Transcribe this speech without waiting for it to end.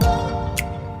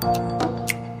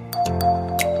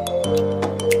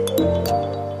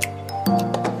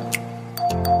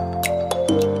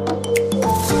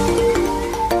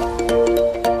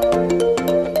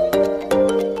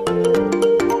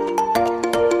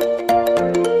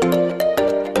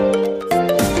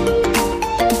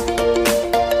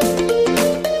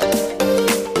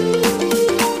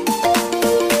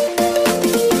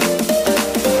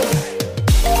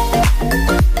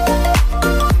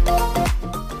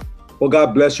Well,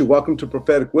 God bless you. Welcome to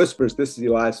Prophetic Whispers. This is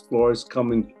Elias Flores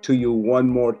coming to you one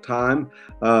more time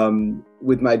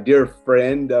with my dear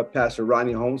friend, Pastor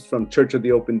Ronnie Holmes from Church of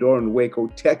the Open Door in Waco,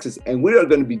 Texas. And we are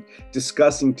going to be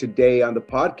discussing today on the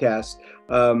podcast,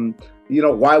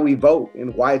 why we vote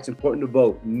and why it's important to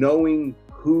vote, knowing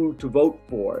who to vote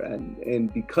for.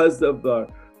 And because of the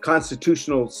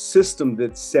constitutional system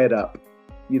that's set up,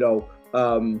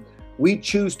 we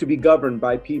choose to be governed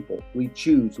by people. We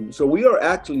choose. So we are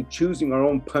actually choosing our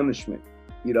own punishment,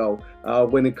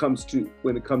 when it comes to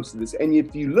this. And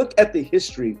if you look at the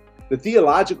history, the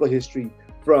theological history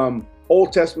from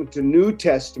Old Testament to New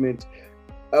Testament,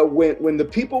 when the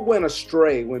people went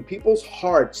astray, when people's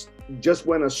hearts just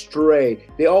went astray,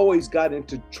 they always got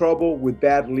into trouble with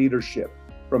bad leadership.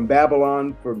 From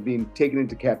Babylon, from being taken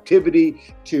into captivity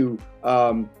to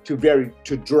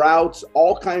droughts,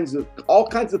 all kinds of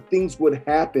things would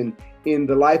happen in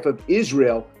the life of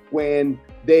Israel when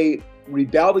they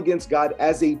rebelled against God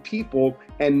as a people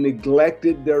and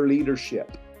neglected their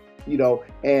leadership. We are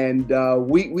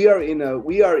in a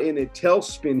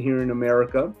tailspin here in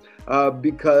America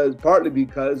partly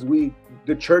because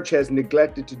the church has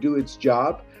neglected to do its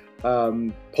job.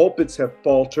 Pulpits have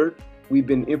faltered. We've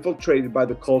been infiltrated by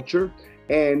the culture,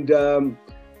 and the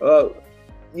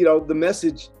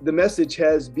message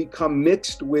has become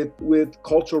mixed with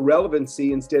cultural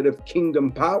relevancy instead of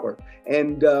kingdom power.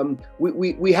 And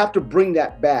we have to bring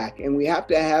that back, and we have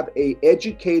to have an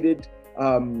educated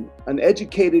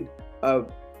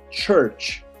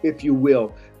church, if you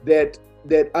will, that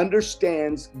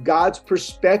understands God's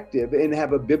perspective and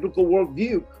have a biblical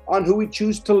worldview on who we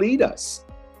choose to lead us.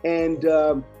 And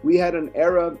we had an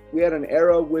era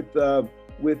with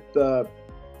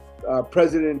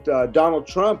President Donald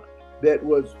Trump that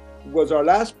was our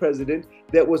last president,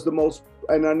 that was the most,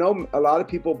 and I know a lot of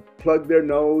people plugged their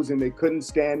nose and they couldn't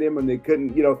stand him, and they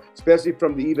couldn't, especially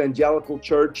from the evangelical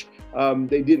church,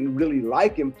 they didn't really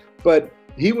like him, but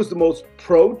he was the most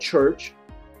pro-church,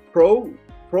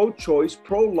 pro-choice,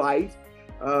 pro-life,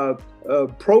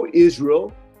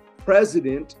 pro-Israel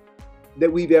president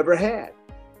that we've ever had.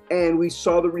 And we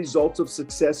saw the results of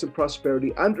success and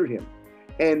prosperity under him.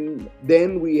 And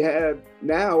then we have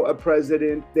now a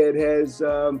president that has,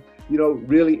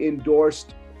 really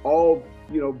endorsed all,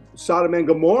 Sodom and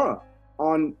Gomorrah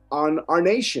on our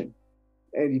nation.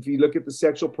 And if you look at the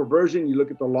sexual perversion, you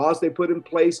look at the laws they put in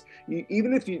place,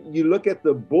 even if you look at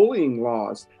the bullying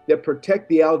laws that protect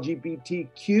the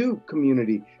LGBTQ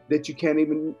community, that you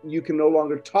can no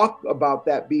longer talk about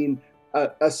that being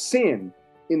a sin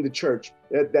in the church.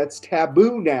 That's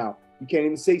taboo now. You can't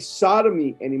even say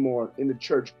sodomy anymore in the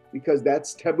church because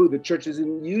that's taboo. The church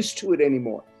isn't used to it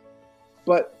anymore.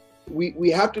 But we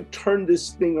have to turn this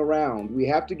thing around. We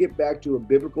have to get back to a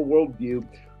biblical worldview.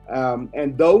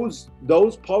 And those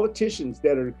politicians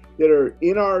that are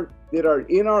in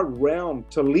our realm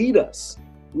to lead us,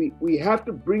 we have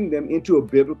to bring them into a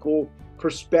biblical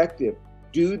perspective.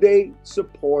 Do they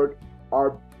support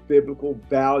our biblical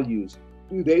values?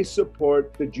 Do they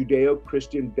support the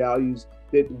Judeo-Christian values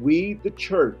that we, the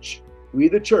church,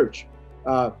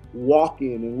 walk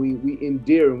in, and we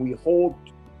endear, and we hold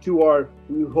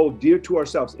dear to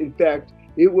ourselves? In fact,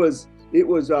 it was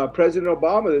President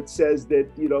Obama that says that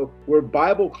we're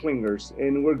Bible clingers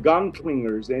and we're gun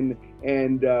clingers, and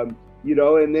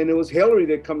then it was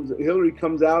Hillary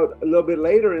comes out a little bit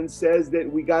later and says that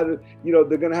we got to,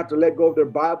 they're going to have to let go of their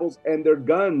Bibles and their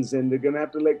guns, and they're going to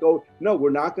have to let go. No, we're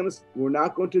not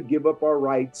going to give up our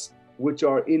rights, which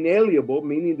are inalienable,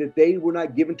 meaning that they were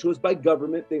not given to us by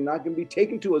government. They're not going to be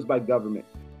taken to us by government.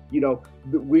 They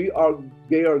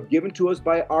are given to us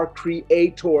by our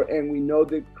Creator, and we know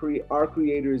that our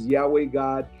Creator is Yahweh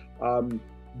God.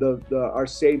 Our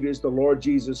Savior is the Lord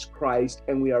Jesus Christ,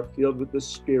 and we are filled with the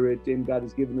Spirit, and God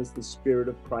has given us the Spirit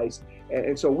of Christ.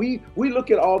 And so we look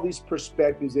at all these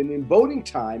perspectives, and in voting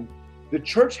time, the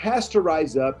church has to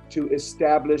rise up to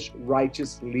establish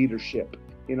righteous leadership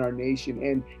in our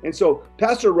nation. And so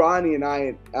Pastor Ronnie and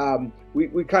I,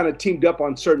 we kind of teamed up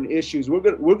on certain issues. We're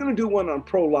gonna do one on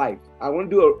pro-life. I want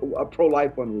to do a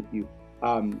pro-life one with you.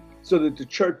 So that the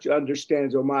church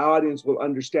understands, or my audience will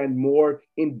understand more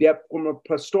in depth from a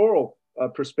pastoral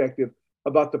perspective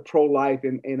about the pro-life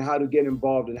and how to get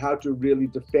involved and how to really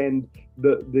defend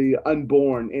the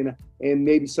unborn, and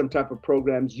maybe some type of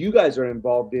programs you guys are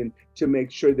involved in to make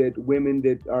sure that women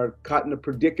that are caught in a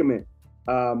predicament,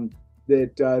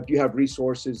 that if you have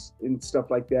resources and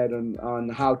stuff like that on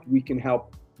how we can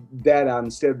help that out,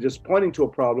 instead of just pointing to a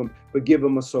problem, but give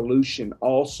them a solution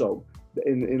also.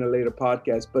 In a later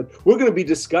podcast. But we're going to be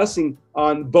discussing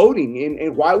on voting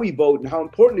and why we vote and how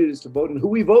important it is to vote and who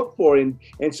we vote for. And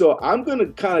so I'm going to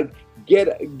kind of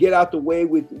get out the way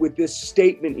with this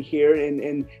statement here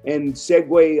and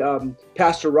segue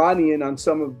Pastor Ronnie in on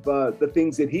some of the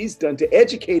things that he's done to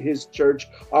educate his church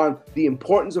on the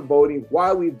importance of voting,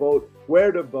 why we vote,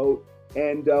 where to vote,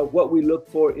 and what we look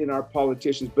for in our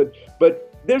politicians.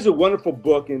 But there's a wonderful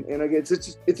book, and again,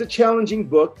 it's a challenging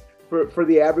book for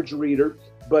the average reader.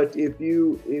 But if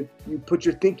you put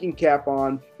your thinking cap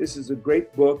on, this is a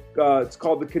great book. It's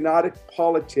called The Kenotic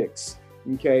Politics.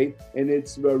 Okay, and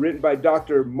it's written by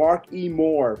Dr. Mark E.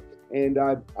 Moore, and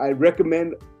I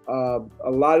recommend a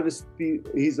lot of his.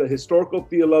 He's a historical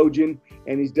theologian,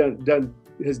 and he's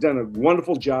has done a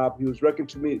wonderful job. He was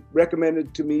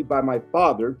recommended to me by my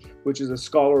father, which is a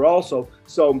scholar also.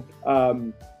 So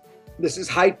this is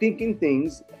high thinking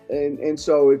things, and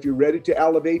so if you're ready to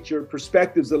elevate your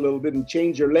perspectives a little bit and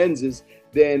change your lenses,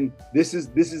 then this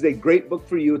is a great book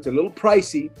for you. It's a little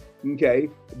pricey, okay,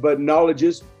 but knowledge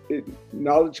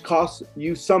costs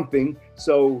you something,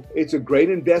 so it's a great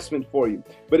investment for you.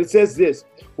 But it says this: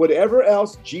 whatever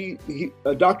else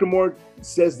Dr. Moore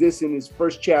says this in his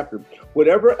first chapter,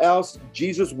 whatever else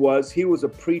Jesus was, he was a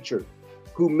preacher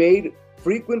who made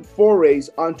frequent forays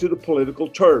onto the political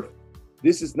turf.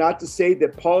 This is not to say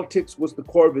that politics was the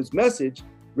core of his message,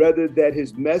 rather that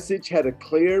his message had a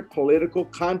clear political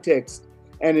context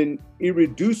and an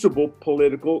irreducible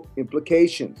political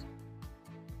implications.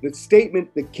 The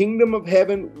statement, the kingdom of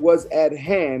heaven was at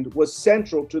hand, was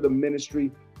central to the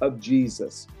ministry of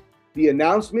Jesus. The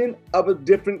announcement of a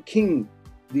different king,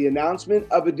 the announcement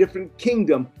of a different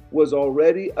kingdom was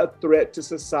already a threat to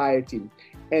society.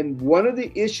 And one of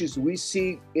the issues we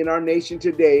see in our nation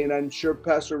today, and I'm sure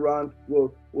Pastor Ron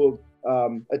will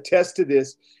attest to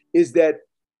this, is that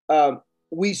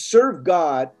we serve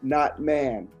God, not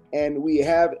man. And we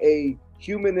have a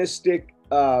humanistic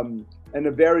and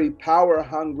a very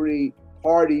power-hungry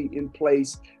party in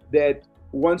place that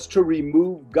wants to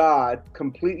remove God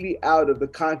completely out of the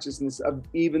consciousness of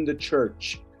even the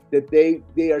church, that they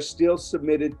are still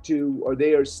submitted to, or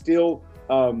they are still,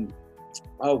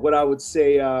 what I would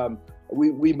say,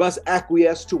 we must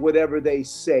acquiesce to whatever they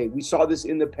say. We saw this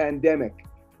in the pandemic,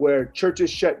 where churches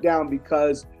shut down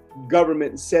because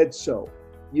government said so,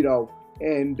 you know,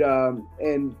 and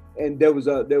there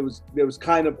was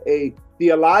kind of a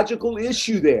theological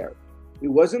issue there. It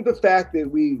wasn't the fact that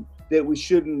we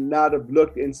should not have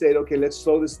looked and said, okay, let's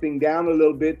slow this thing down a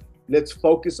little bit. Let's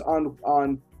focus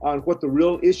on what the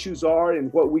real issues are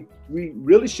and what we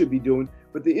really should be doing.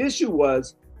 But the issue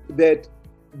was that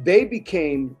they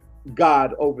became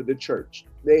God over the church.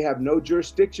 They have no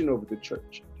jurisdiction over the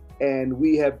church, and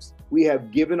we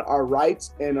have given our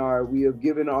rights and we have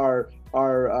given our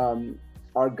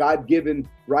God-given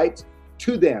rights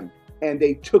to them, and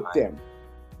they took them.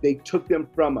 They took them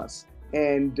from us,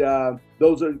 and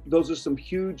those are some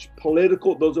huge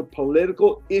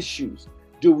political issues.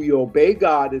 Do we obey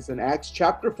God? It's in Acts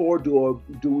chapter 4. Do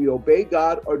we obey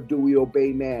God, or do we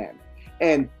obey man?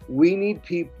 And we need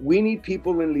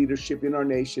people in leadership in our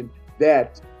nation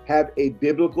that have a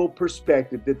biblical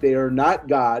perspective, that they are not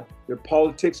God, their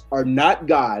politics are not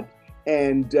God,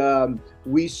 and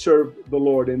we serve the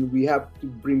Lord. And we have to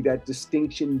bring that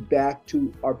distinction back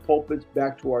to our pulpits,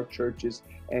 back to our churches.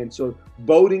 And so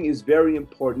voting is very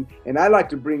important. And I like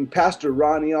to bring Pastor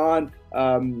Ronnie on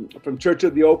from Church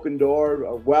of the Open Door,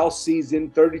 a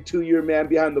well-seasoned 32-year man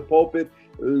behind the pulpit,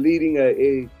 leading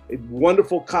a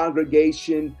wonderful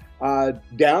congregation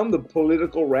down the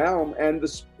political realm and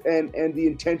the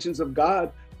intentions of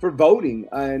God for voting.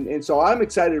 And so I'm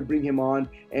excited to bring him on,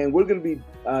 and we're going to be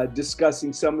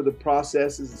discussing some of the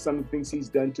processes and some of the things he's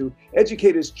done to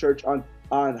educate his church on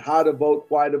how to vote,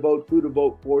 why to vote, who to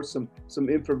vote for, some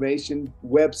information,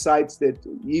 websites that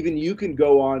even you can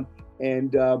go on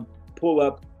and pull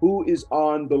up who is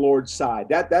on the Lord's side.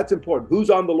 That's important. Who's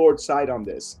on the Lord's side on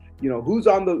this? You know, who's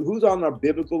on our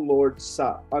biblical Lord's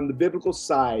side, on the biblical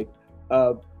side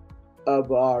of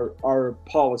our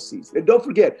policies. And don't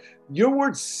forget, your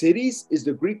word cities is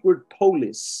the Greek word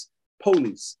polis,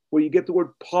 where you get the word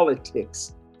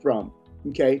politics from.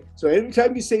 Okay, so every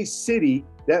time you say city,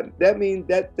 that means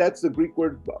that's the Greek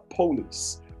word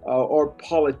polis, or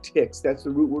politics. That's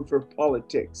the root word for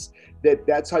politics.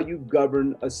 That's how you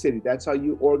govern a city. That's how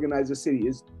you organize a city,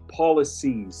 is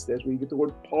policies. That's where you get the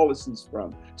word policies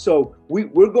from. So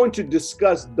we're going to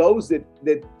discuss those that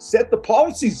set the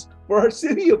policies for our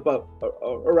city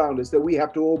around us that we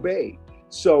have to obey.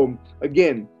 So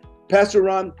again, Pastor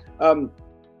Ron,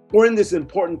 we're in this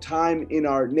important time in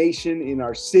our nation, in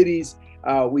our cities.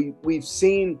 We've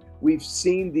seen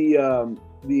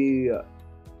the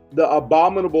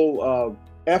abominable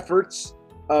efforts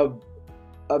of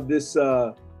this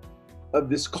of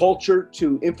this culture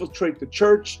to infiltrate the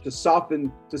church, to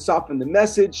soften the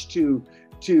message, to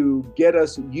get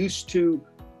us used to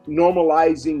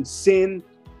normalizing sin.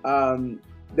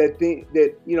 That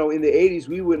in the 80s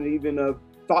we wouldn't even have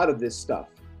thought of this stuff,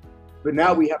 but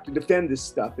now we have to defend this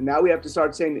stuff, and now we have to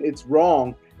start saying it's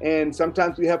wrong. And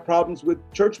sometimes we have problems with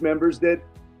church members that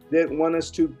want us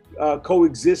to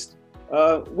coexist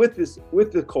with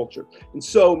the culture. And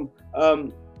so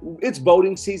it's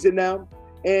voting season now.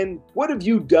 And what have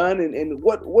you done, and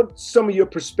what some of your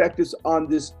perspectives on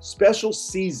this special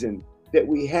season that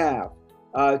we have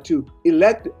to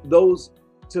elect those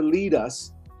to lead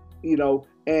us,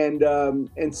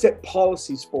 and set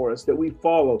policies for us that we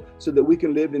follow, so that we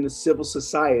can live in a civil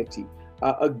society,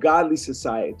 a godly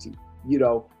society,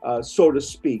 so to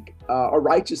speak, a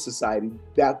righteous society,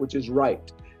 that which is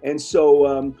right. And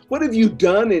so what have you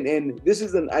done? And this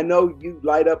is I know you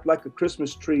light up like a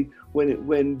Christmas tree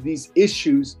when these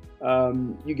issues,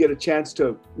 you get a chance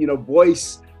to,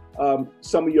 voice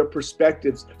some of your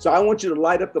perspectives. So I want you to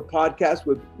light up the podcast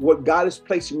with what God has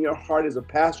placed in your heart as a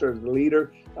pastor, as a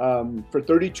leader, for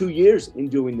 32 years in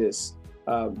doing this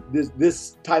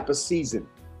type of season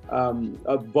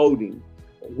of voting.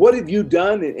 What have you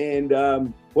done,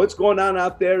 and what's going on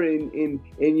out there in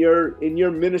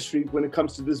your ministry when it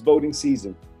comes to this voting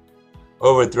season?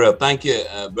 We're thrilled. Thank you,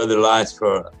 Brother Elias,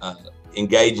 for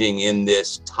engaging in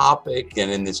this topic and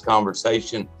in this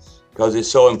conversation, because it's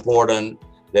so important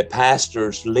that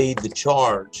pastors lead the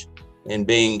charge in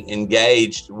being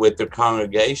engaged with their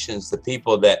congregations, the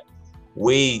people that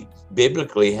we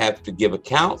biblically have to give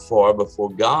account for before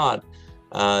God.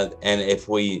 And if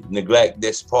we neglect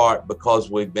this part because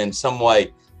we've been some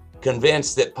way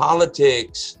convinced that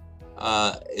politics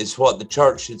is what the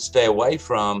church should stay away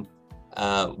from,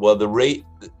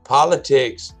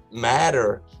 politics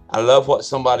matter. I love what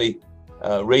somebody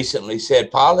recently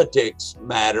said. Politics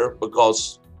matter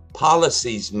because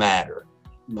policies matter.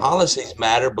 Policies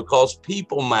matter because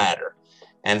people matter.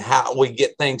 And how we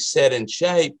get things set in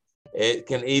shape, it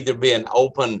can either be an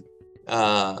open,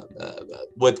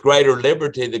 with greater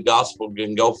liberty, the gospel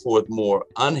can go forth more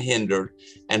unhindered.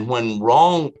 And when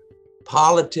wrong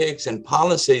politics and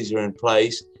policies are in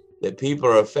place, that people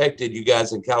are affected. You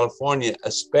guys in California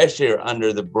especially are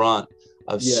under the brunt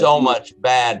of so much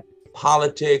bad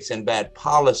politics and bad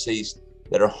policies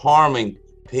that are harming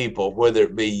people, whether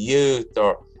it be youth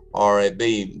or it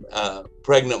be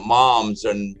pregnant moms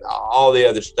and all the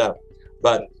other stuff.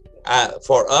 But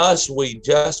for us, we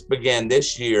just began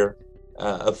this year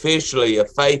officially a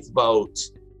Faith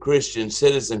Votes Christian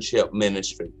Citizenship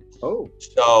Ministry. Oh,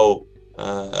 so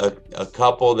a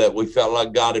couple that we felt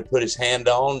like God had put his hand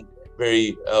on,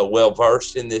 very well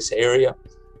versed in this area,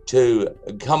 to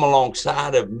come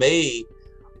alongside of me,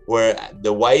 where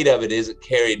the weight of it isn't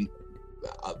carried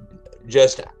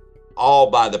just all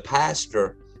by the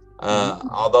pastor,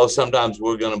 although sometimes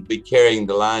we're going to be carrying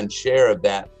the lion's share of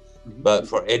that, but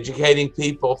for educating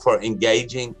people, for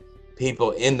engaging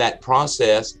people in that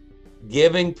process,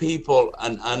 giving people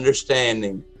an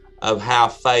understanding of how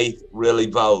faith really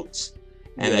votes.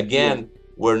 And again,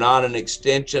 we're not an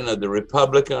extension of the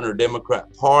Republican or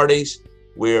Democrat parties.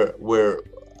 We're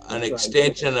an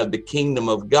extension of the kingdom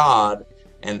of God.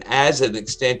 And as an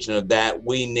extension of that,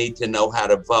 we need to know how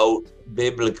to vote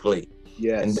biblically.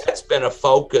 Yes. And that's been a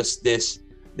focus this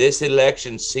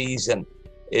election season,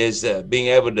 is being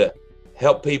able to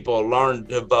help people learn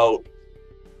to vote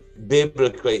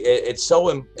biblically. It's so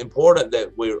important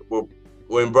that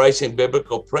we're embracing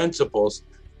biblical principles.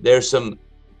 There's some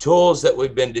tools that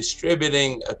we've been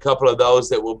distributing, a couple of those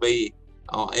that will be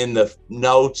in the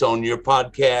notes on your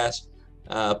podcast,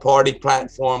 party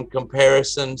platform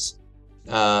comparisons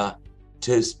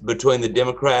between the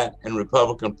Democrat and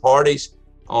Republican parties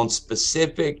on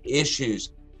specific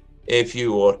issues. If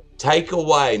you will take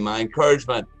away, my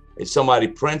encouragement, if somebody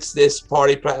prints this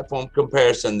party platform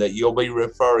comparison that you'll be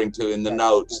referring to in the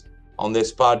notes on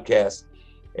this podcast,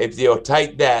 if you'll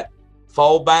take that,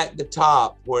 fold back the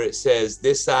top where it says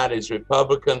this side is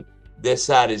Republican, this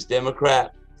side is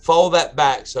Democrat, fold that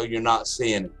back so you're not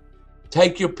seeing it.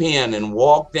 Take your pen and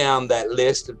walk down that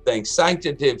list of things.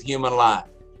 Sanctity of human life.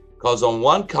 Because on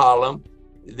one column,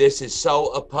 this is so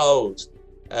opposed.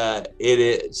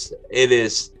 It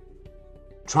is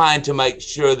trying to make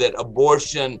sure that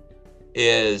abortion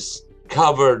is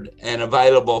covered and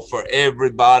available for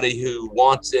everybody who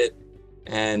wants it,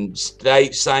 and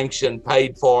state sanctioned,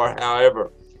 paid for.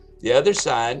 However, the other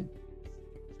side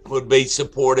would be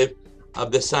supportive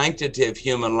of the sanctity of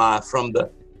human life from the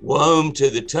womb to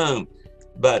the tomb.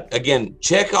 But again,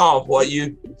 check off what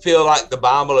you feel like the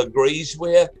Bible agrees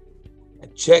with,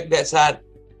 and check that side.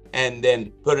 and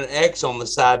then put an X on the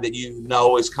side that you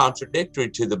know is contradictory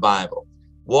to the Bible.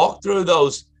 Walk through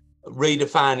those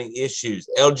redefining issues: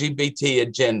 LGBT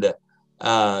agenda,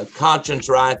 conscience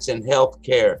rights and health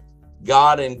care,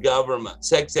 God and government,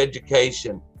 sex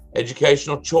education,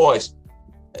 educational choice.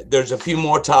 There's a few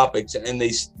more topics in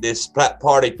this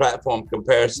party platform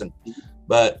comparison.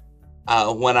 But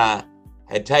when I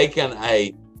had taken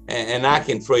and I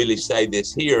can freely say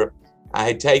this here, I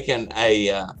had taken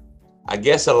I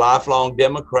guess a lifelong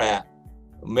Democrat,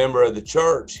 member of the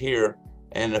church here,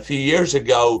 and a few years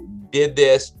ago did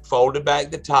this, folded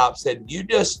back the top, said, you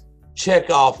just check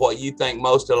off what you think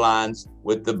most aligns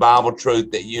with the Bible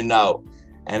truth that you know.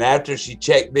 And after she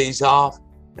checked these off,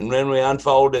 and then we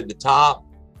unfolded the top,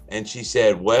 and she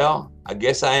said, well, I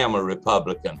guess I am a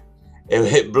Republican.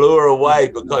 It blew her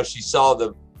away because she saw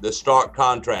the stark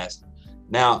contrast.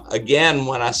 Now, again,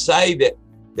 when I say that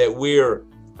we're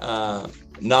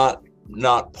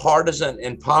not partisan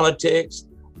in politics,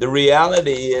 the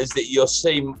reality is that you'll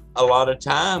see a lot of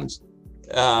times,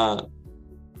 let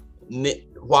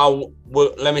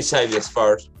me say this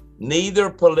first, neither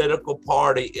political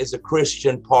party is a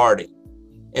Christian party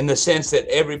in the sense that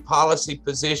every policy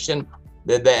position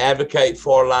that they advocate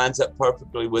for lines up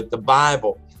perfectly with the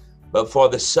Bible. But for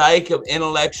the sake of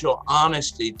intellectual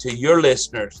honesty to your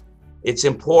listeners, it's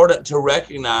important to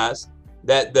recognize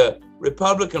that the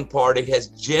Republican Party has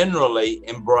generally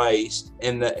embraced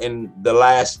in the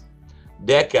last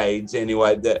decades,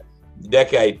 anyway, the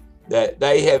decade that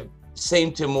they have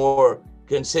seemed to more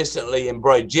consistently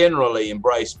generally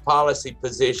embrace policy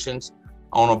positions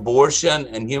on abortion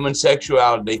and human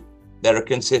sexuality that are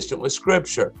consistent with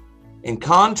Scripture. In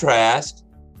contrast,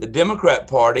 the Democrat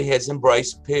Party has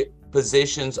embraced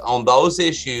positions on those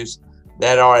issues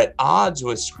that are at odds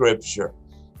with Scripture.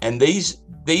 And these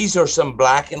are some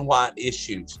black and white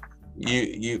issues.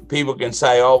 You people can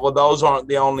say, oh, well, those aren't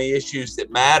the only issues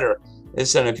that matter.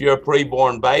 Listen, if you're a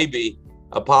preborn baby,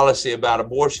 a policy about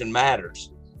abortion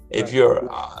matters. If you're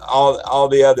all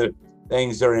the other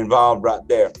things that are involved right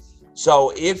there.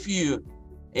 So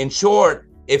in short,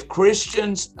 if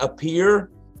Christians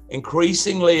appear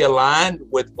increasingly aligned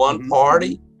with one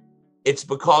party, it's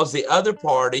because the other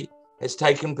party has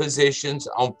taken positions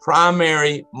on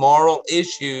primary moral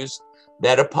issues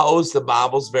that oppose the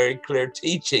Bible's very clear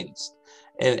teachings.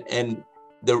 And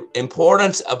the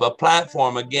importance of a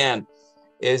platform, again,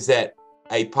 is that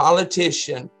a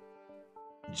politician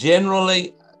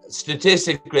generally,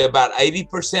 statistically, about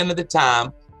 80% of the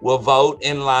time will vote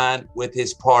in line with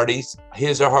his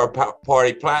or her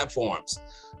party platforms.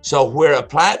 So where a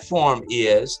platform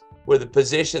is, where the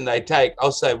position they take,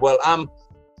 I'll say, well,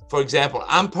 for example,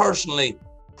 I'm personally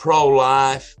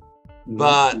pro-life,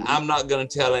 but I'm not going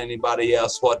to tell anybody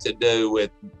else what to do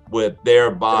with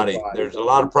their body. There's a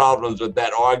lot of problems with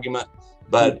that argument,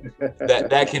 but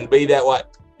that can be that way.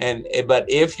 But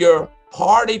if your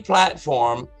party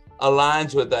platform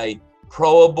aligns with a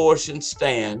pro-abortion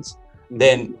stance,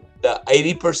 then the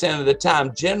 80% of the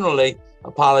time, generally, a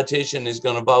politician is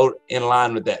going to vote in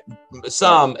line with that.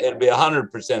 Some, it'll be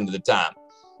 100% of the time.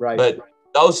 Right. But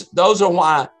those are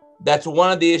why. That's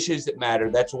one of the issues that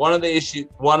matter. That's one of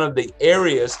the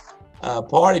areas,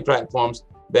 party platforms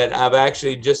that I've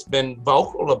actually just been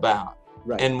vocal about.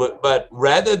 Right. But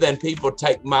rather than people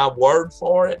take my word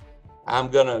for it, I'm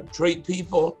going to treat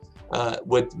people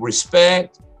with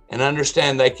respect and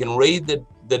understand they can read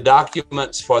the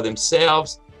documents for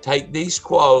themselves, take these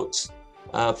quotes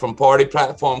from party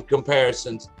platform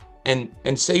comparisons and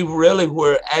see really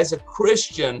where, as a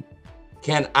Christian,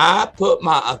 can I put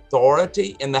my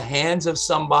authority in the hands of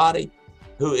somebody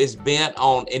who is bent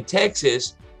on, in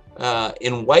Texas,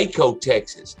 in Waco,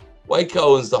 Texas.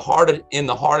 Waco is in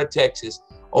the heart of Texas.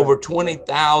 Over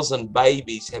 20,000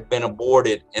 babies have been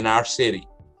aborted in our city.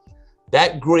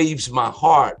 That grieves my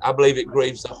heart. I believe it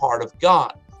grieves the heart of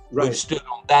God, who stood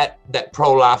on that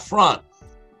pro-life front.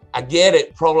 I get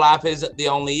it, pro-life isn't the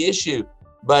only issue,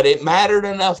 but it mattered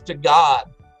enough to God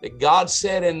that God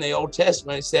said in the Old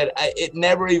Testament, He said, it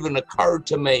never even occurred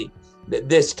to me that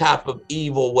this type of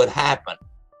evil would happen.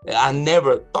 I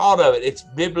never thought of it. It's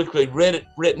biblically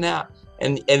written out,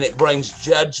 and it brings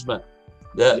judgment.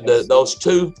 Those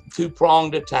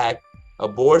two-pronged attack,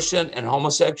 abortion and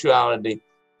homosexuality,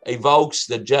 evokes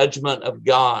the judgment of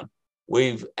God.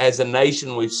 As a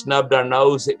nation, we've snubbed our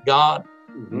nose at God.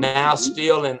 Now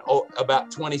still in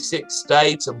about 26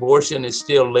 states, abortion is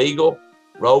still legal.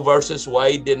 Roe versus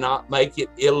Wade did not make it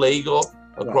illegal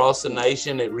across the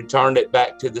nation. It returned it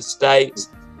back to the states.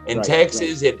 In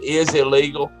Texas, it is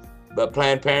illegal, but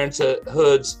Planned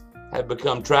Parenthoods have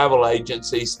become travel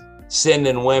agencies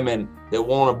sending women that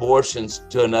want abortions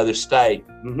to another state.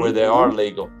 where they are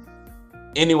legal.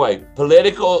 Anyway,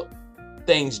 political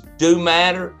things do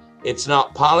matter. It's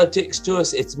not politics to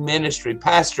us, it's ministry.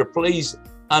 Pastor, please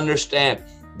understand,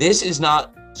 this is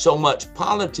not so much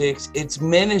politics, it's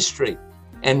ministry.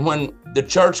 And when the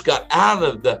church got out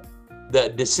of the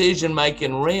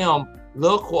decision-making realm,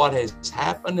 look what has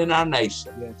happened in our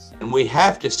nation. Yes. And we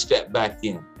have to step back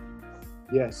in.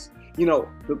 Yes.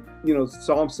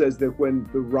 Psalm says that when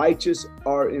the righteous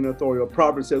are in authority, or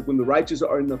Proverbs says when the righteous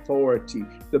are in authority,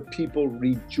 the people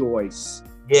rejoice.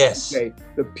 Yes. Okay.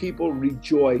 The people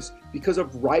rejoice because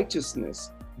of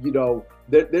righteousness.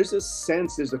 There's a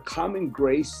sense, there's a common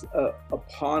grace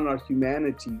upon our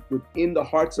humanity within the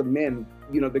hearts of men,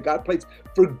 that God places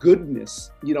for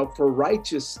goodness, for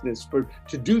righteousness,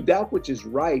 to do that which is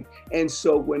right. And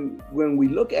so when we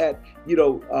look at,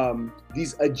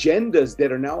 these agendas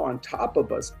that are now on top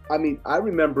of us, I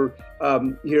remember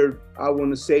here, I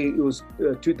want to say it was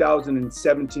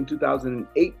 2017,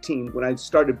 2018, when I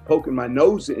started poking my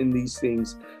nose in these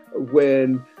things,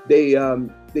 when they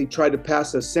tried to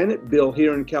pass a Senate bill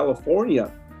here in California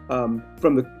from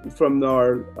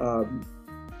our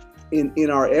in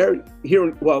our area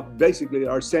here. Well, basically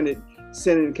our Senate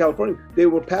in California, they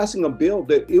were passing a bill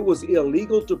that it was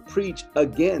illegal to preach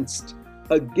against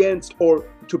or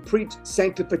to preach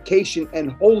sanctification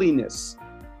and holiness.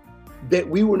 That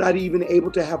we were not even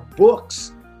able to have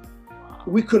books.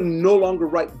 We could no longer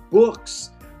write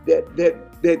books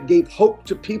that gave hope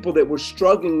to people that were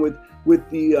struggling with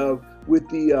the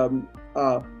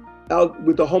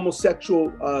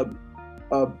homosexual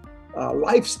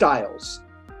lifestyles.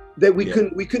 That we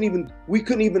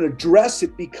couldn't even address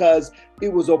it because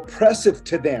it was oppressive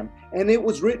to them. And it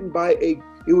was written by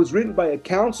a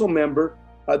council member.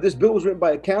 This bill was written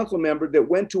by a council member that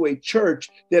went to a church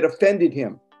that offended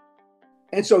him.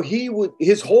 And so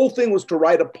his whole thing was to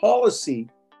write a policy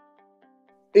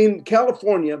in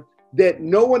California that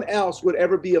no one else would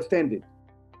ever be offended,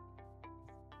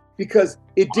 because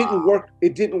it didn't work.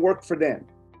 It didn't work for them.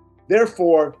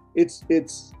 Therefore, it's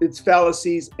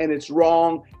fallacies, and it's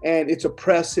wrong, and it's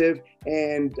oppressive.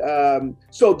 And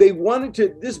so they wanted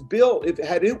to, this bill,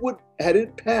 had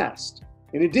it passed,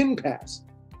 and it didn't pass,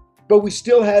 but we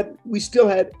still had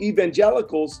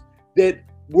evangelicals that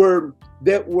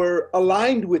were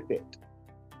aligned with it.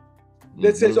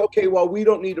 That says, okay, well, we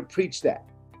don't need to preach that.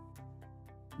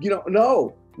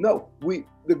 No.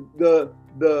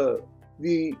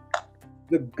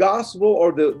 The gospel,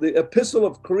 or the epistle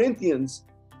of Corinthians,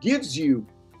 gives you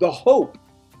the hope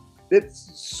that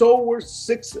we're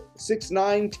 6,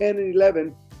 9, 10, and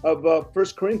 11 of 1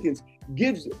 Corinthians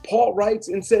gives. Paul writes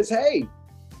and says, hey,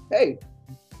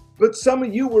 but some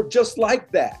of you were just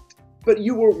like that. But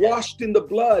you were washed in the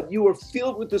blood. You were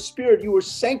filled with the Spirit. You were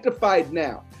sanctified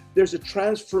now. There's a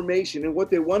transformation. And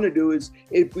what they want to do is,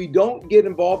 if we don't get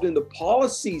involved in the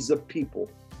policies of people,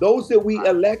 those that we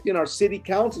elect in our city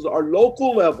councils, our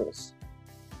local levels,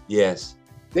 yes,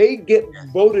 they get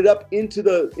voted up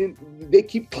they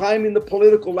keep climbing the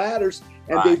political ladders,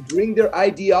 and they bring their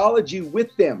ideology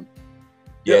with them,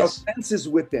 their offenses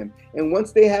with them. And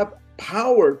once they have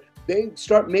power, they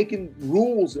start making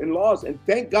rules and laws. And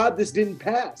thank God this didn't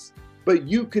pass. But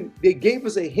they gave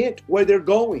us a hint where they're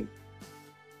going.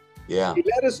 Yeah. They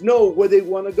let us know where they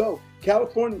want to go.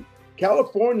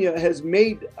 California has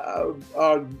made,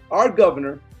 our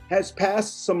governor has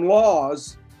passed some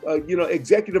laws,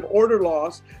 executive order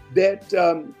laws that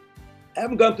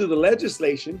haven't gone through the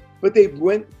legislation, but they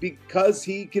went because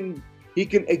he can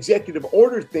executive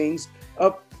order things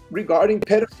regarding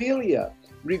pedophilia,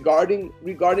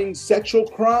 regarding sexual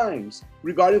crimes,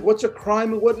 regarding what's a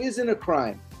crime and what isn't a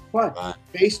crime. Why? Right.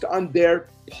 Based on their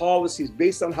policies,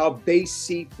 based on how they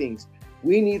see things.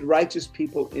 We need righteous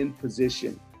people in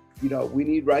position. We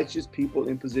need righteous people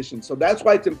in position. So that's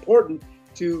why it's important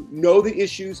to know the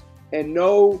issues and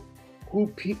know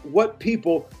what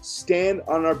people stand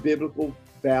on our biblical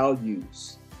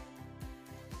values.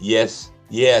 Yes.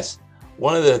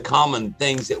 One of the common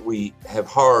things that we have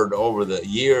heard over the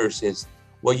years is,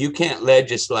 well, you can't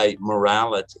legislate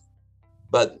morality,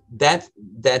 but that's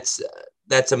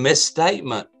a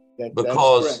misstatement,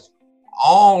 because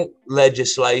all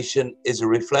legislation is a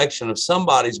reflection of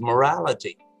somebody's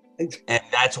morality. And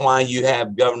that's why you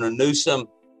have Governor Newsom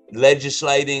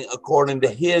legislating according to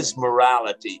his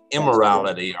immorality,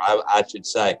 I should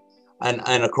say,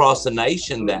 and across the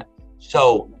nation that.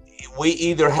 So we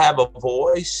either have a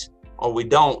voice or we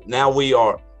don't. Now we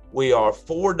are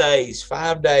 5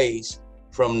 days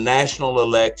from national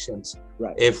elections.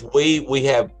 Right. If we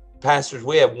have pastors,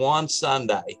 we have one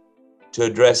Sunday to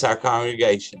address our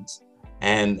congregations,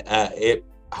 and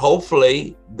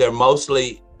hopefully they're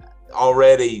mostly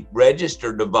already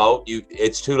registered to vote.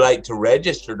 It's too late to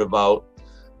register to vote,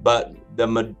 but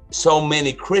so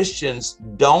many Christians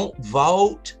don't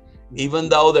vote, even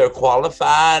though they're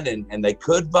qualified and they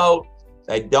could vote.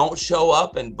 They don't show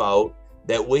up and vote.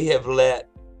 That we have let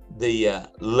the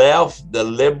left, the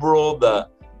liberal, the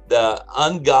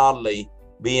ungodly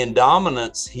be in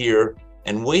dominance here,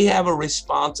 and we have a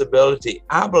responsibility.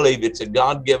 I believe it's a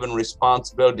God-given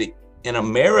responsibility in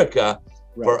America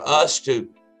for us to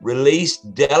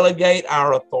delegate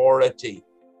our authority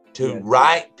to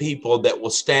right people that will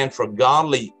stand for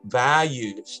godly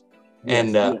values.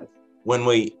 Because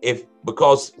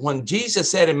when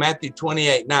Jesus said in Matthew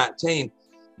 28:19,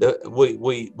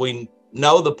 we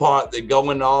know the part that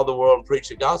go into all the world and preach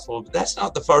the gospel, but that's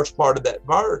not the first part of that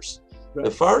verse. Right.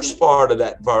 The first part of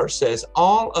that verse says,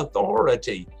 all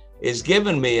authority is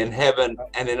given me in heaven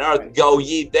and in earth. Go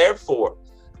ye therefore.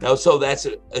 Now, so that's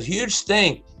a huge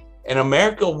thing. In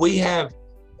America, we have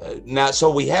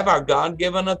we have our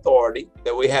God-given authority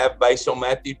that we have based on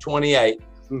Matthew 28.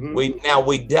 Mm-hmm.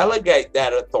 We delegate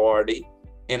that authority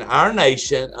in our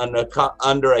nation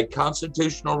under a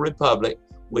constitutional republic.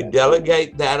 We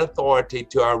delegate that authority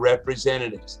to our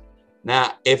representatives.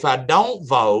 Now, if I don't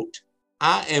vote,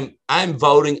 I'm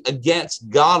voting against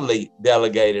godly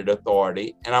delegated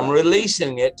authority, and I'm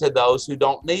releasing it to those who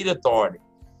don't need authority,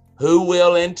 who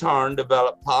will in turn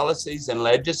develop policies and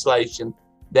legislation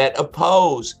that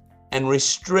oppose and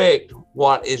restrict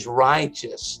what is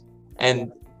righteous.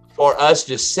 And for us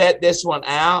to set this one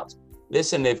out,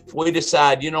 listen, if we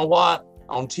decide, you know what,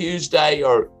 on Tuesday,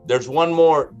 or there's one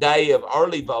more day of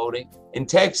early voting in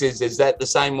Texas, is that the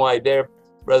same way there,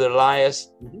 Brother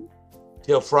Elias? Mm-hmm.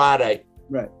 Till Friday.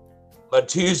 Right. But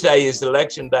Tuesday is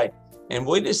election day. And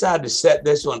we decide to set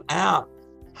this one out.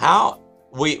 How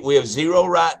we have zero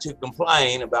right to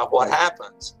complain about what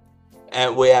happens.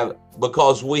 And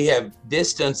because we have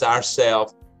distanced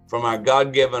ourselves from our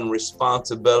God-given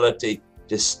responsibility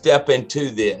to step into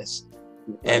this.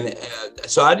 And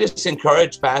so I just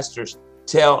encourage pastors,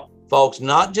 tell folks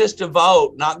not just to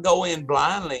vote, not go in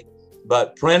blindly,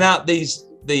 but print out this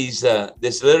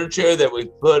literature that we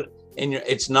put in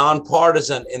it's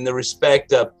nonpartisan in the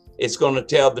respect of it's going to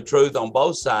tell the truth on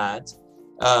both sides.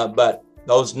 But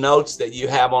those notes that you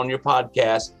have on your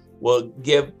podcast will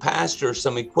give pastors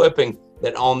some equipping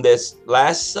that on this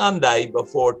last Sunday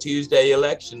before Tuesday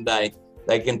election day,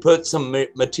 they can put some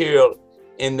material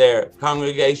in their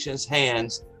congregation's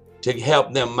hands to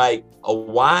help them make a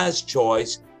wise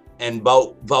choice and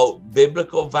vote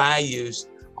biblical values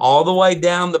all the way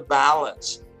down the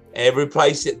balance, every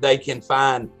place that they can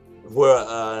find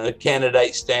where a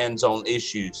candidate stands on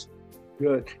issues.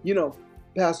 Good.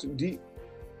 Pastor,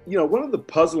 one of the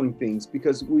puzzling things,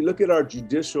 because we look at our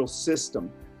judicial system,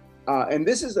 and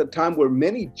this is a time where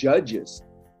many judges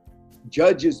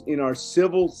in our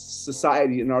civil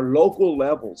society, in our local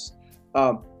levels,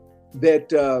 like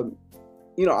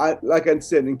I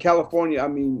said, in California,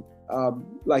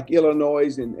 like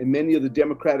Illinois and many of the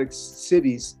Democratic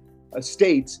states,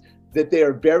 that they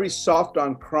are very soft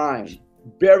on crime,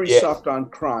 soft on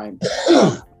crime,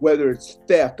 whether it's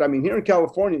theft. Here in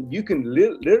California, you can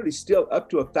literally steal up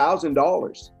to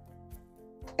 $1,000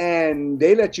 and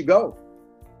they let you go.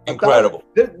 Incredible.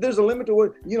 There's a limit to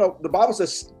what, the Bible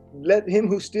says, let him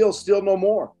who steals steal no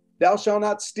more. Thou shalt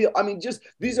not steal.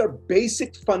 These are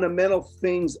basic fundamental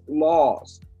things,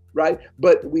 laws, right?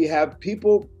 But we have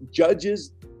people,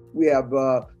 judges, we have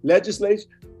legislatures,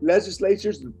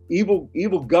 evil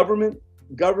governors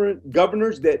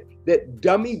that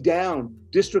dummy down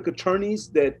district attorneys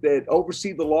that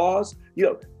oversee the laws,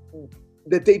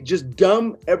 that they just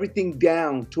dumb everything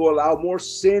down to allow more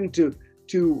sin to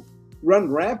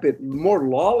run rampant, more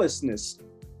lawlessness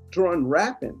to run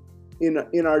rampant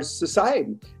in our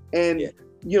society. And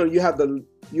you have those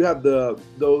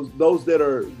that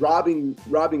are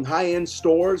robbing high-end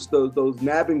stores, those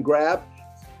nab and grab.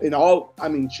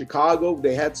 Chicago,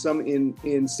 they had some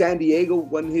in San Diego,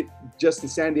 one hit just in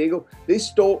San Diego. They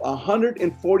stole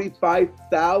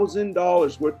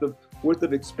 $145,000 worth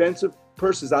of expensive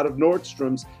purses out of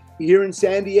Nordstrom's here in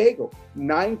San Diego.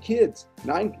 9 kids,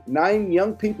 nine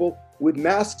young people with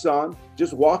masks on,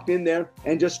 just walked in there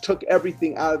and just took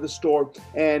everything out of the store,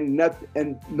 and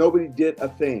nobody did a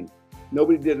thing.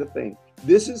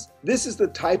 This is the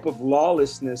type of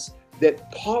lawlessness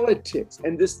that politics,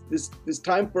 and this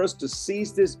time for us to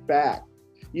seize this back.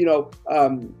 Here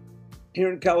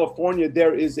in California,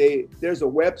 there's a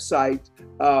website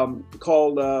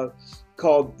called the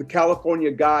California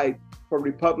Guide for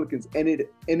Republicans, and it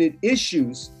gives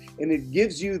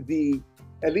you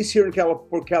at least here in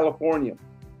California,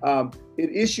 it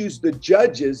issues the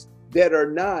judges that are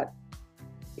not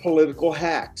political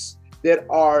hacks, that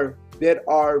are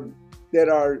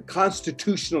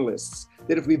constitutionalists,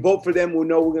 that if we vote for them, we'll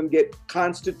know we're going to get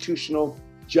constitutional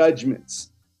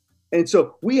judgments. And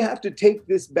so we have to take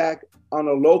this back on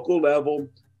a local level,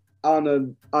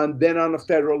 then on a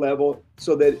federal level,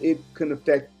 so that it can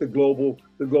affect the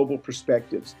global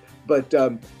perspectives. But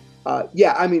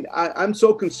I'm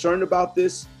so concerned about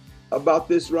this,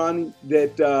 Ronnie,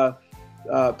 that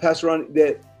Pastor Ronnie,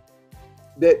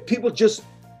 that people just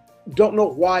don't know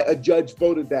why a judge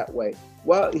voted that way.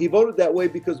 Well, he voted that way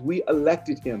because we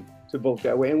elected him to vote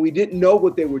that way, and we didn't know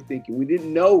what they were thinking. We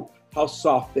didn't know how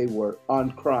soft they were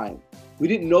on crime. We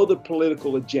didn't know the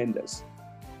political agendas.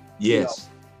 Yes.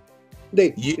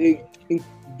 They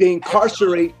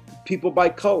incarcerate people by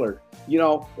color.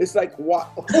 It's like,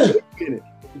 what? Wait a minute.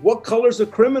 What color's a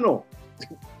criminal?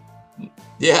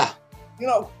 Yeah.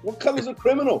 What color's a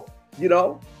criminal?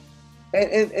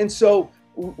 And so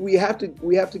we have to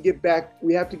get back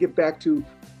to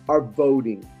our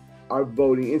voting,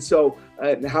 and so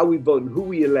how we vote and who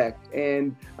we elect.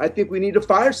 And I think we need to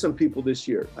fire some people this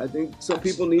year. I think some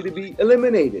people need to be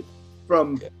eliminated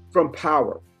from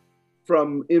power,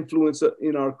 from influence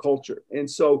in our culture. And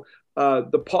so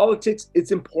the politics,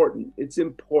 it's important.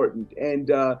 And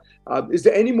is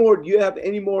there any more? Do you have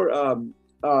any more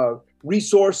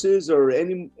resources or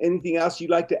anything else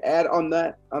you'd like to add on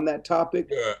that topic?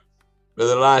 Sure.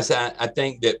 Brother Elias, I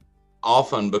think that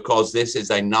often, because this is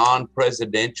a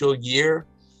non-presidential year,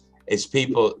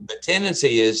 the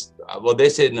tendency is, well,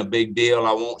 this isn't a big deal,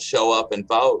 I won't show up and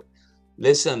vote.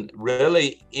 Listen,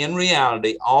 really, in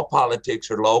reality, all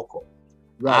politics are local.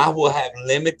 Right. I will have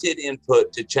limited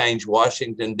input to change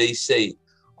Washington, D.C.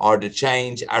 or to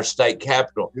change our state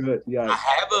capital. Good. Yeah. I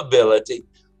have ability,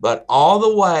 but all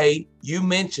the way, you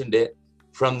mentioned it,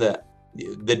 from the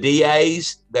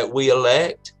DAs that we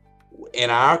elect in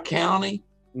our county,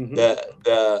 mm-hmm.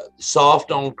 the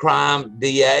soft on crime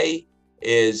DA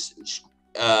has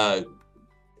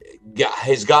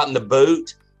gotten the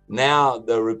boot. Now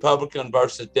the Republican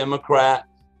versus Democrat,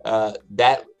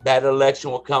 that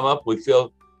election will come up. We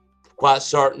feel quite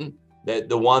certain that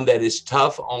the one that is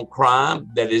tough on crime,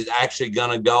 that is actually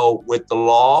going to go with the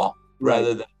law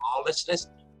rather than lawlessness.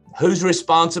 Whose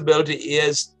responsibility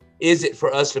is it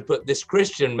for us to put this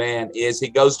Christian man he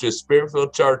goes to a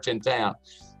Spirit-filled church in town?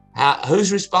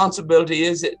 Whose responsibility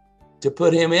is it to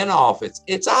put him in office?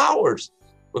 It's ours,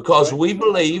 because we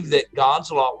believe that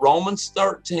God's law, Romans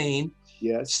 13,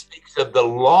 speaks of the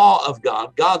law of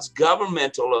God, God's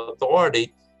governmental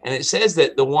authority. And it says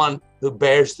that the one who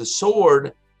bears the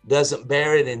sword doesn't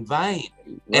bear it in vain.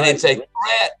 And it's a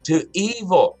threat to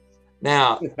evil.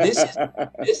 Now,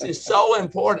 this is so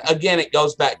important. Again, it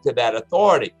goes back to that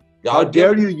authority. God, how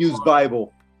dare you use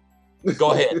Bible?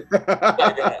 Go ahead.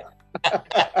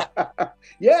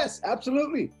 Yes,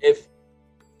 absolutely.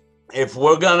 If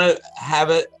we're gonna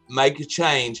make a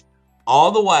change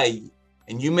all the way,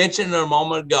 and you mentioned it a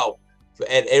moment ago,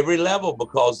 at every level,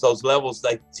 because those levels,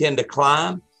 they tend to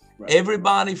climb.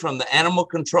 Everybody from the animal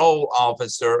control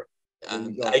officer,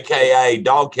 aka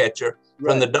dog catcher,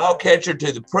 from the dog catcher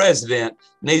to the president,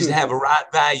 needs to have a right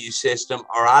value system,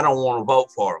 or I don't want to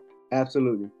vote for them.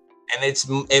 Absolutely. And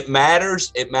it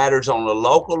matters. It matters on a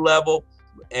local level,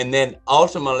 and then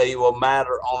ultimately it will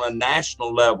matter on a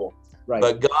national level. Right.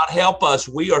 But God help us.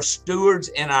 We are stewards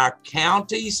in our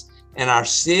counties and our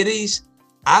cities.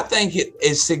 I think it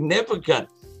is significant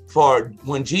for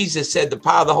when Jesus said the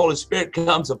power of the Holy Spirit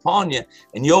comes upon you,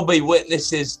 and you'll be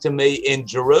witnesses to me in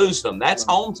Jerusalem. That's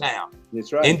hometown.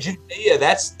 That's right. In Judea,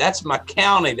 that's my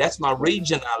county. That's my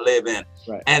region I live in.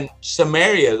 Right. And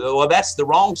Samaria, well, that's the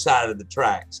wrong side of the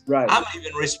tracks. Right. I'm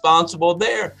even responsible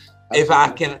there. Absolutely. If I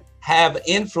can have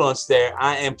influence there,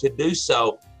 I am to do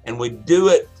so. And we do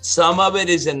it. Some of it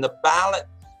is in the ballot,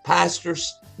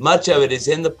 pastors. Much of it is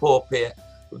in the pulpit.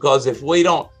 Because if we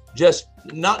don't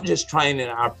not just training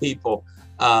our people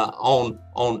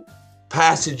on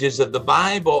passages of the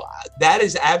Bible, that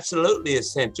is absolutely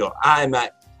essential. I'm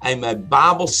a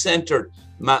Bible-centered.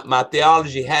 My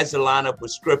theology has to line up with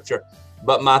Scripture,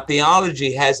 but my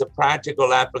theology has a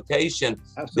practical application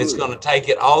that's going to take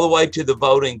it all the way to the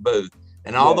voting booth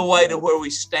and all the way to where we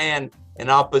stand in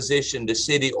opposition to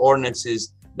city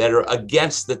ordinances that are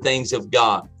against the things of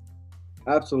God.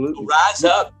 Absolutely. Rise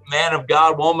up, man of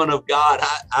God, woman of God.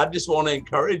 I just want to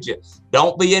encourage you.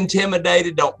 Don't be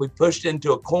intimidated. Don't be pushed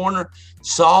into a corner.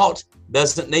 Salt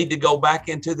doesn't need to go back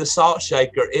into the salt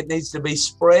shaker. It needs to be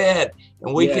spread.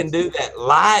 And we can do that.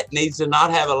 Light needs to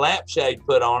not have a lampshade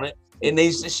put on it. It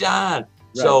needs to shine.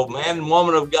 Right. So, man and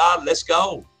woman of God, let's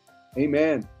go.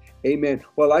 Amen. Amen.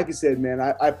 Well, like I said, man,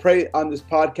 I pray on this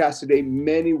podcast today,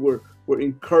 many were we're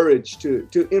encouraged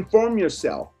to inform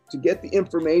yourself, to get the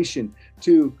information,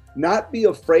 to not be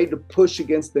afraid to push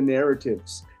against the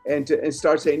narratives, and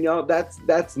start saying,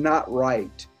 that's not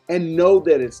right, and know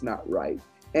that it's not right,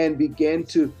 and begin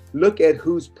to look at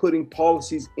who's putting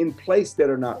policies in place that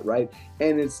are not right.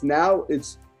 And it's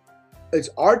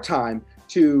our time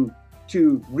to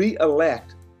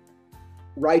re-elect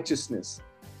righteousness.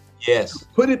 Yes.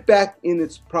 Put it back in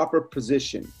its proper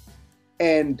position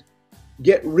and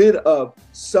get rid of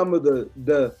some of the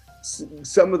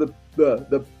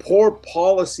poor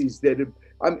policies that have,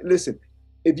 listen,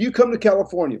 if you come to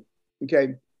California,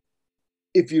 okay,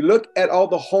 if you look at all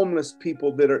the homeless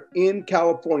people that are in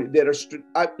California that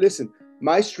are, listen,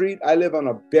 my street, I live on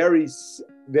a very,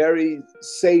 very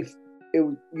safe,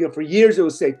 for years it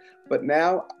was safe, but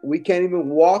now we can't even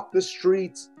walk the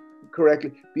streets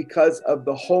correctly because of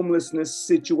the homelessness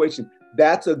situation.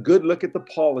 That's a good look at the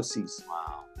policies.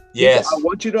 Wow. Yes. I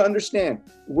want you to understand,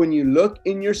 when you look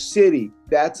in your city,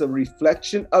 that's a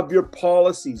reflection of your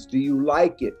policies. Do you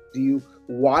like it?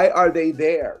 Why are they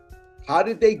there? How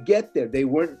did they get there? They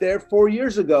weren't there 4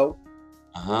 years ago.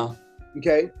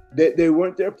 Okay. They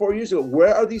weren't there 4 years ago.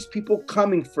 Where are these people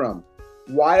coming from?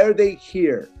 Why are they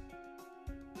here?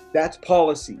 That's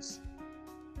policies.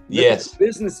 Look yes. at the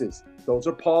businesses. Those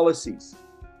are policies.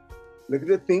 Look at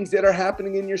the things that are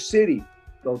happening in your city.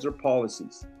 Those are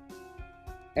policies.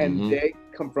 And they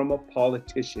come from a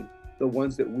politician, the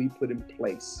ones that we put in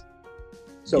place.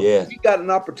 So we got an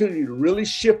opportunity to really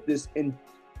shift this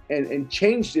and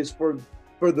change this for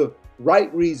the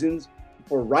right reasons,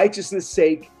 for righteousness'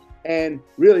 sake, and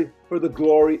really for the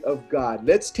glory of God.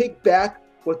 Let's take back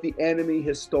what the enemy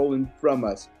has stolen from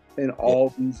us in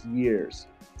all these years.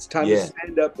 It's time to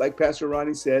stand up, like Pastor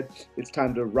Ronnie said. It's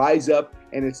time to rise up,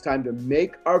 and it's time to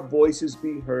make our voices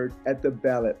be heard at the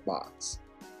ballot box.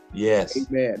 Yes.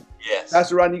 Amen. Yes.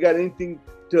 Pastor Ronnie, you got anything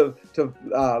to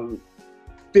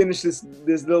finish this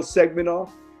little segment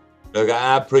off? Look,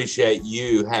 I appreciate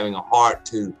you having a heart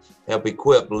to help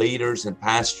equip leaders and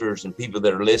pastors and people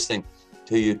that are listening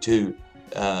to you to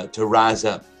rise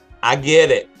up. I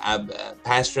get it. I'm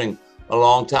pastoring a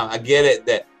long time. I get it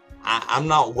that I'm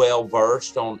not well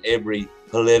versed on every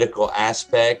political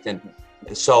aspect. And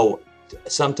so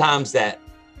sometimes that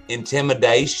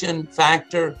intimidation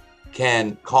factor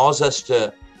can cause us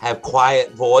to have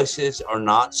quiet voices or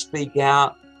not speak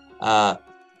out.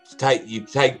 You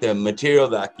take the material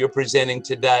that you're presenting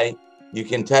today, you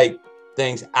can take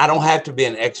things. I don't have to be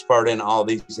an expert in all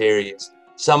these areas.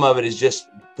 Some of it is just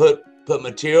put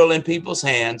material in people's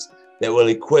hands that will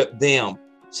equip them.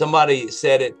 Somebody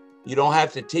said it, you don't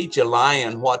have to teach a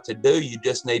lion what to do. You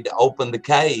just need to open the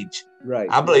cage. Right.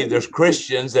 I believe there's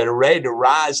Christians that are ready to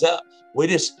rise up. We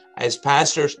just, as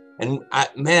pastors, and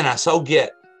I so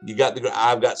get,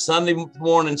 I've got Sunday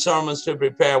morning sermons to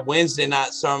prepare, Wednesday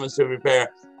night sermons to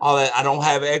prepare, all that. I don't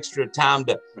have extra time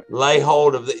to lay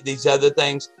hold of these other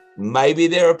things. Maybe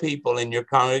there are people in your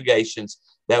congregations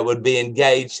that would be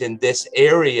engaged in this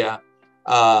area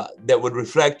that would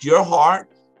reflect your heart,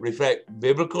 reflect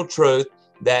biblical truth,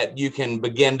 that you can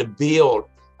begin to build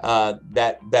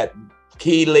that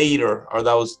key leader or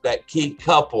that key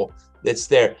couple that's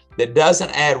there, that doesn't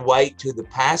add weight to the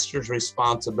pastor's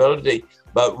responsibility,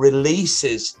 but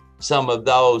releases some of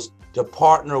those to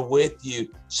partner with you.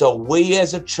 So we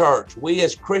as a church, we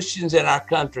as Christians in our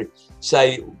country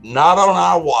say, not on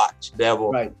our watch,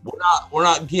 devil. Right. We're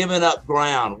not giving up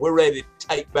ground. We're ready to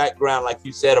take back ground, like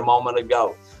you said a moment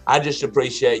ago. I just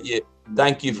appreciate you.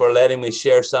 Thank you for letting me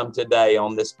share some today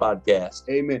on this podcast.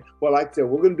 Amen. Well, like I said,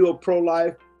 we're going to do a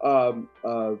pro-life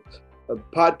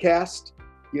podcast.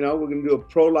 We're going to do a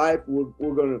pro-life.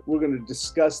 We're going to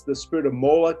discuss the spirit of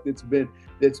Moloch that's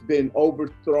been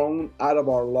overthrown out of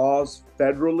our laws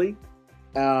federally,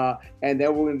 and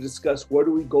then we're going to discuss where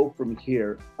do we go from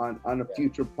here on a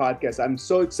future podcast. I'm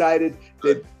so excited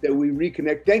that we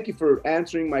reconnect. Thank you for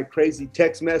answering my crazy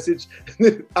text message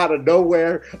out of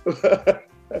nowhere.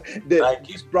 That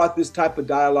just brought this type of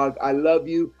dialogue. I love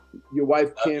you, your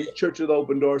wife Kim, Church of the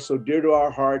Open Door, so dear to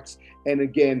our hearts. And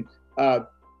again,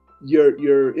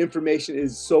 your information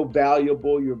is so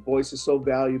valuable. Your voice is so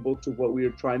valuable to what we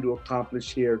are trying to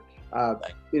accomplish here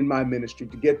in my ministry,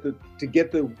 to get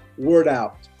the word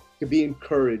out, to be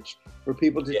encouraged, for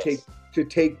people to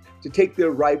take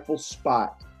their rightful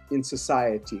spot in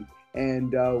society.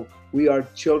 And we are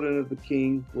children of the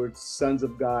King. We're sons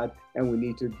of God, and we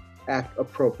need to act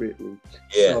appropriately.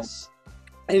 Yes. So,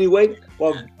 anyway,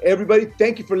 well, everybody,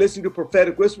 thank you for listening to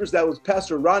Prophetic Whispers. That was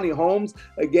Pastor Ronnie Holmes.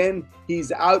 Again,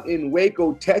 he's out in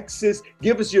Waco, Texas.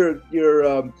 Give us your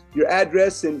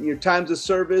address and your times of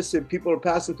service if people are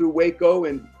passing through Waco,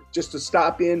 and just to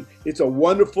stop in. It's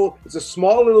a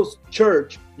small little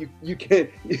church. You can,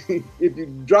 if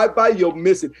you drive by, you'll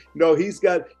miss it. No, it's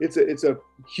a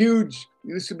huge,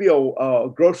 this could be a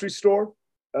grocery store.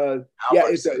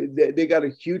 They got a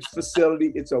huge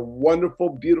facility. It's a wonderful,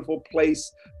 beautiful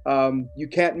place. You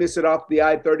can't miss it off the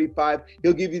I-35.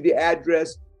 He'll give you the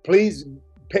address. Please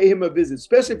pay him a visit,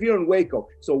 especially if you're in Waco.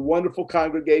 It's a wonderful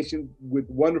congregation with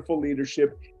wonderful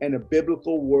leadership and a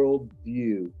biblical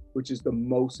worldview, which is the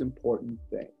most important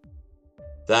thing.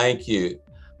 Thank you.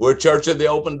 We're Church of the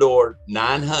Open Door,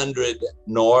 900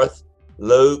 North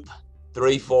Loop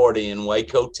 340 in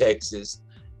Waco, Texas.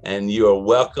 And you are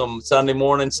welcome Sunday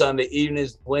morning, Sunday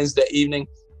evenings, Wednesday evening.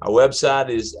 Our website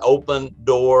is Open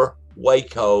Door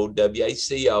Waco,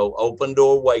 WACO,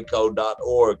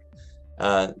 opendoorwaco.org.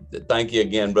 Thank you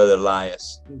again, Brother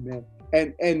Elias. Amen.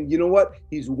 And you know what?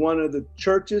 He's one of the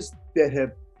churches that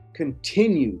have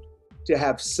continued to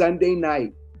have Sunday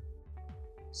night.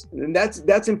 And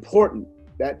that's important.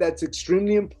 That's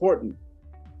extremely important,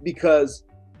 because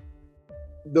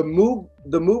the move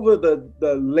of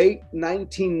the late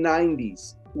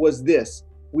 1990s was this: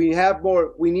 we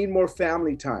need more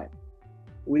family time.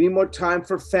 We need more time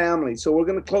for family. So we're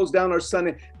going to close down our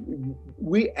Sunday.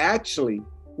 We actually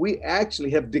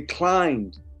have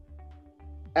declined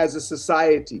as a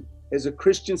society, as a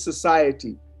Christian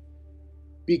society,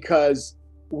 because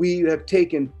we have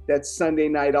taken that Sunday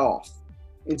night off.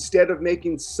 Instead of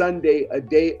making Sunday a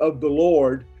day of the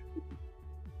Lord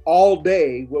all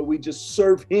day where we just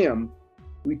serve him,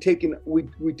 we take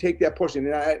that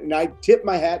portion. And I tip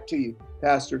my hat to you,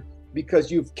 Pastor,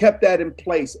 because you've kept that in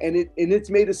place, and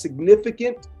it's made a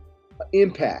significant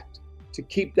impact to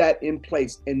keep that in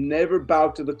place and never bow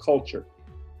to the culture.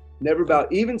 Never bow.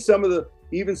 Even some of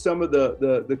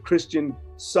the Christian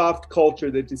soft culture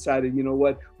that decided, you know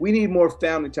what, we need more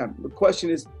family time. The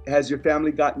question is, has your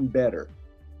family gotten better?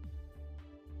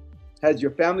 Has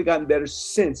your family gotten better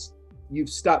since you've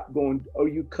stopped going, or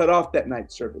you cut off that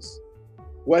night service?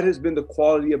 What has been the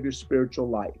quality of your spiritual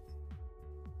life?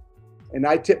 And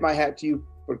I tip my hat to you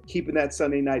for keeping that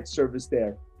Sunday night service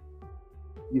there,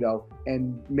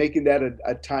 and making that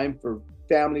a time for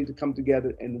family to come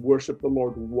together and worship the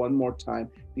Lord one more time,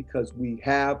 because we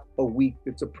have a week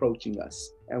that's approaching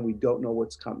us and we don't know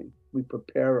what's coming. We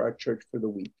prepare our church for the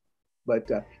week.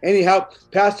 But anyhow,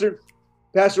 Pastor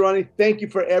Ronnie, thank you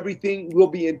for everything. We'll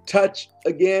be in touch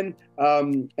again,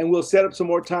 and we'll set up some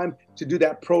more time to do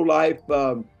that pro-life,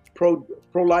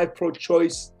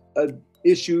 pro-choice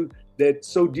issue that's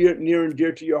so near and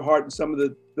dear to your heart, and some of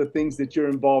the things that you're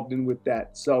involved in with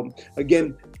that. So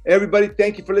again, everybody,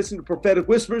 thank you for listening to Prophetic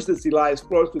Whispers. This is Elias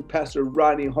Flores with Pastor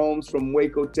Ronnie Holmes from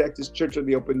Waco, Texas, Church of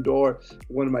the Open Door,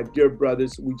 one of my dear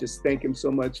brothers. We just thank him so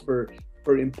much for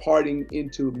imparting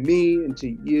into me and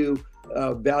to you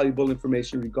valuable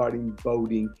information regarding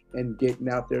voting and getting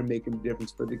out there, making a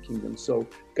difference for the kingdom. So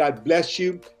God bless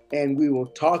you, and we will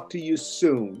talk to you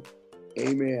soon.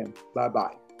 Amen.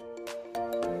 Bye-bye.